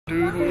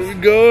Dude, where are we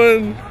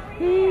going?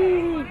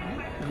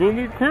 Going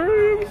to the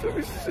aquarium, it's gonna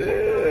be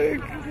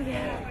sick.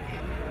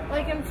 Yeah.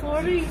 Like in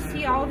Florida, you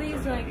see all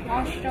these like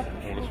washed up.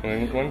 Want to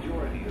swing with one?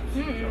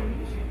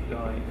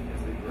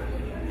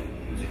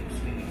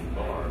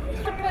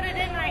 Just to put it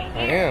in right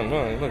I here. am,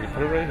 no, look, you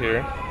put it right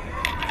here.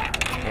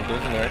 And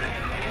goes in there.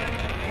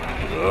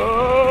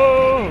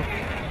 Oh!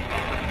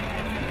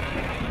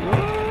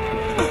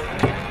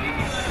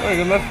 Oh, you're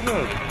gonna mess it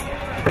up.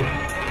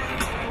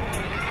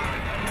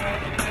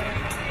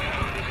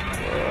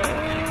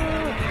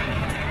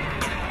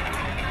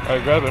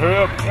 Alright, grab it, hurry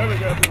up. Grab it.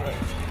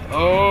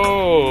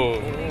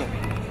 Oh!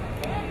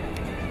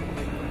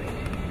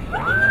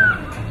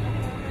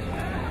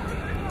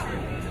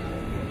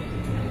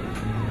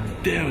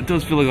 Damn, it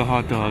does feel like a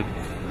hot dog.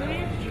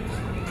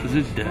 Is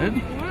it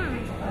dead?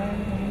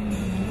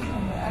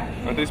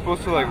 Aren't they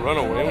supposed to like run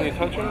away when you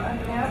touch them?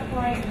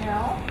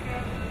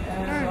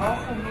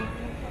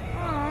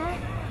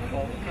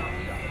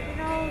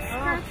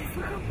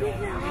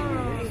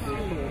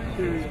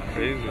 It's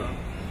crazy.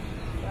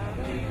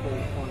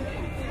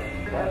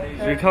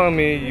 So you're telling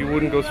me you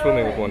wouldn't go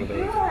swimming with one of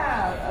those?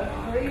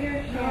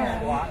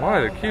 Why?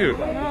 They're cute.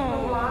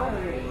 No.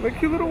 They're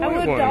cute little white I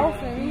would ones.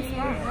 dolphins,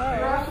 not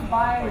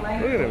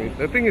those. Look at them.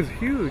 That thing is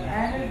huge.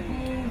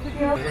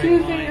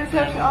 Choosing to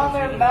touch on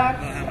their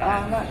backs,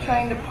 not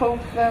trying to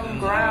poke them,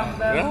 grab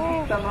them,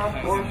 pick them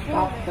up, or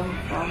stop them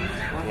from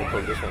swimming. We'll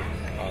put this one.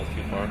 Oh, it's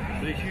too far.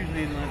 But it's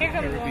usually in the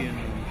Caribbean.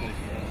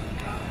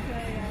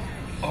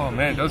 Oh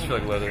man, it does feel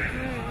like leather.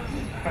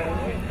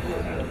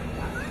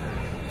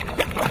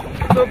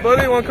 What's up,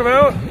 buddy? Want to come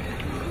out?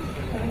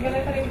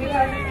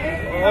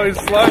 Oh, he's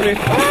slimy.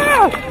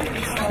 Ah!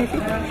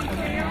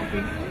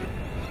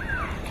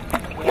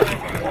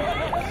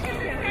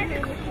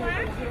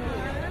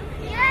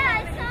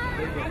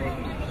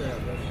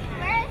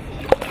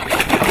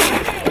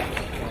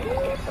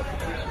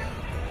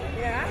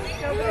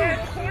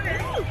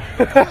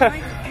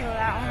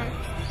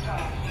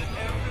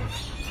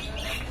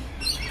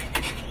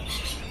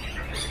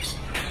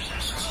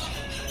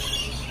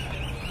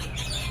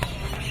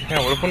 Yeah,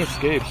 what if one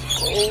escapes?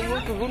 Oh,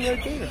 look, there's one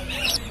right there.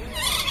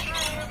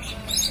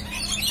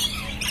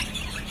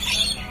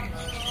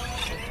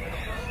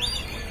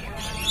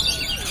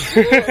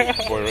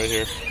 Boy, right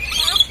here.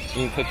 Let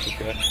me touch this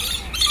guy.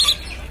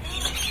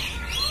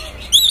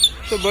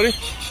 What's up, buddy?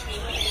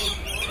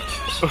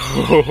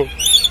 Oh.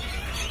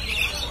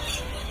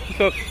 What's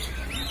up?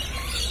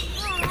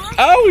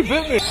 Ow, he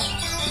bit me!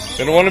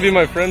 They don't want to be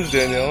my friends,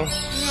 Danielle. No,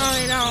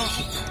 they don't.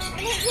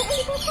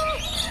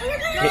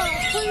 No,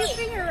 put your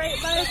finger right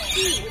by his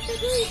feet.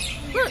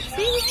 Look,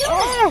 see, he's doing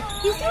it.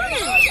 He's doing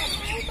it.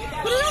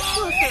 Put it up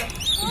closer.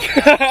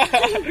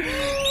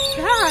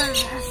 God,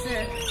 that's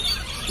it.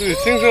 Dude,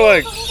 these things are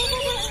like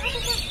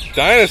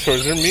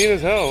dinosaurs. They're mean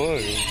as hell.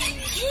 Look.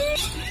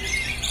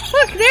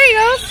 Look, there he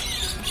goes.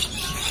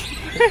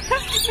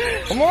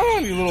 Come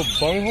on, you little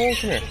bunghole.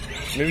 Come here.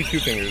 Maybe 2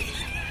 fingers.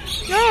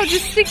 No,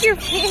 just stick your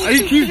finger.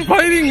 He keeps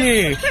biting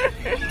me.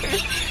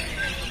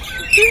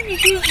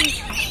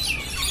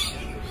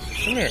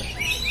 Come here.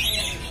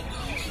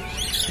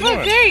 Come Look,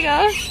 on. there he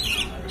goes.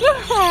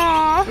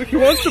 Aww. Look, he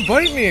wants to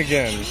bite me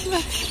again.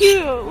 That's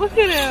cute. Look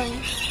at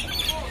him.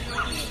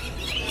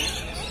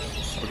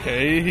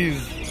 Okay,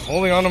 he's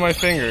holding onto my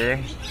finger,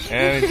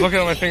 and he's looking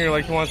at my finger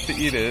like he wants to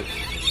eat it,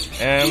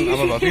 and I'm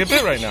about to get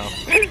bit right now.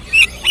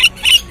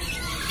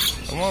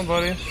 Come on,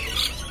 buddy.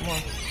 Come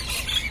on.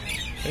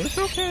 It's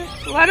okay.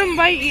 Let him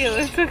bite you.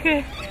 It's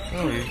okay.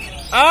 Oh,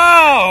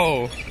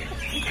 ow!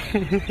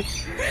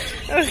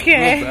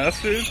 Okay. Little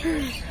bastard.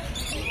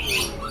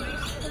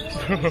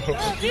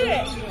 Oh, do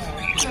it.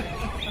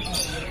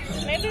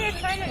 Maybe they're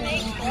trying to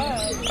make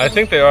love. I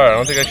think they are. I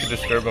don't think I should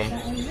disturb them.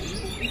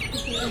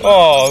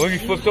 Oh, look, he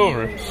flipped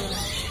over.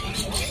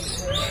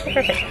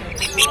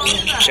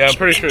 Yeah, I'm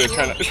pretty sure they're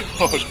trying to...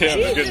 Oh, damn,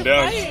 they're getting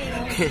down.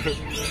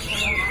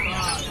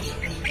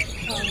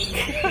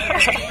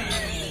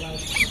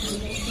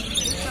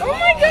 Oh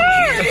my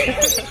god!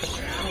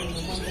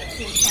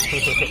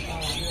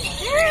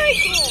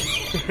 Michael!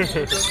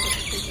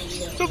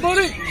 So,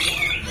 buddy.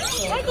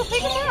 Michael,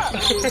 pick him up!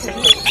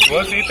 He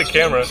wants to eat the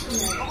camera.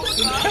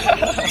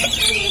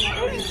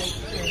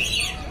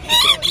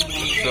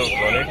 So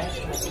funny.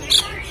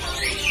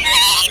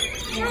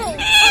 No,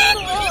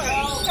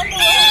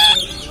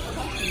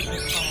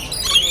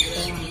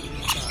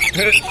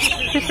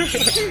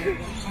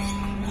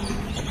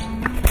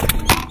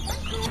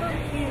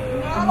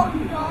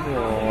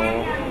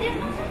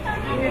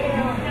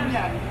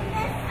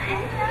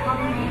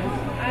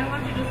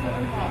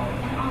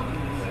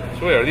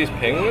 So wait, are these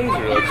penguins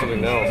or like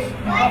something else?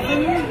 I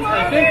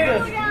think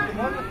this.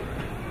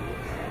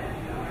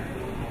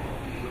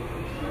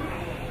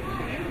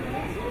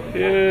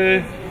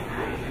 Yay.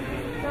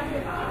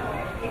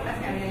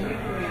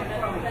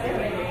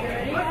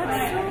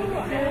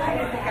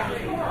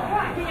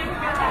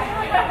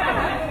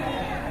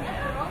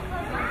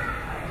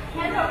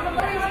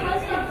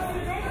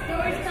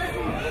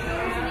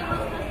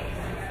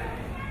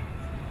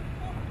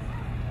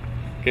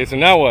 Okay, so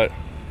now what?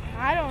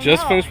 I don't know.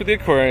 Just finished with the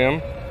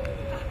aquarium.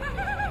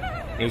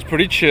 It was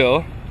pretty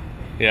chill.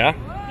 Yeah?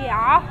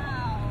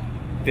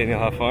 Yeah. Daniel,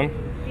 have fun?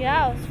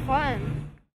 Yeah, it was fun.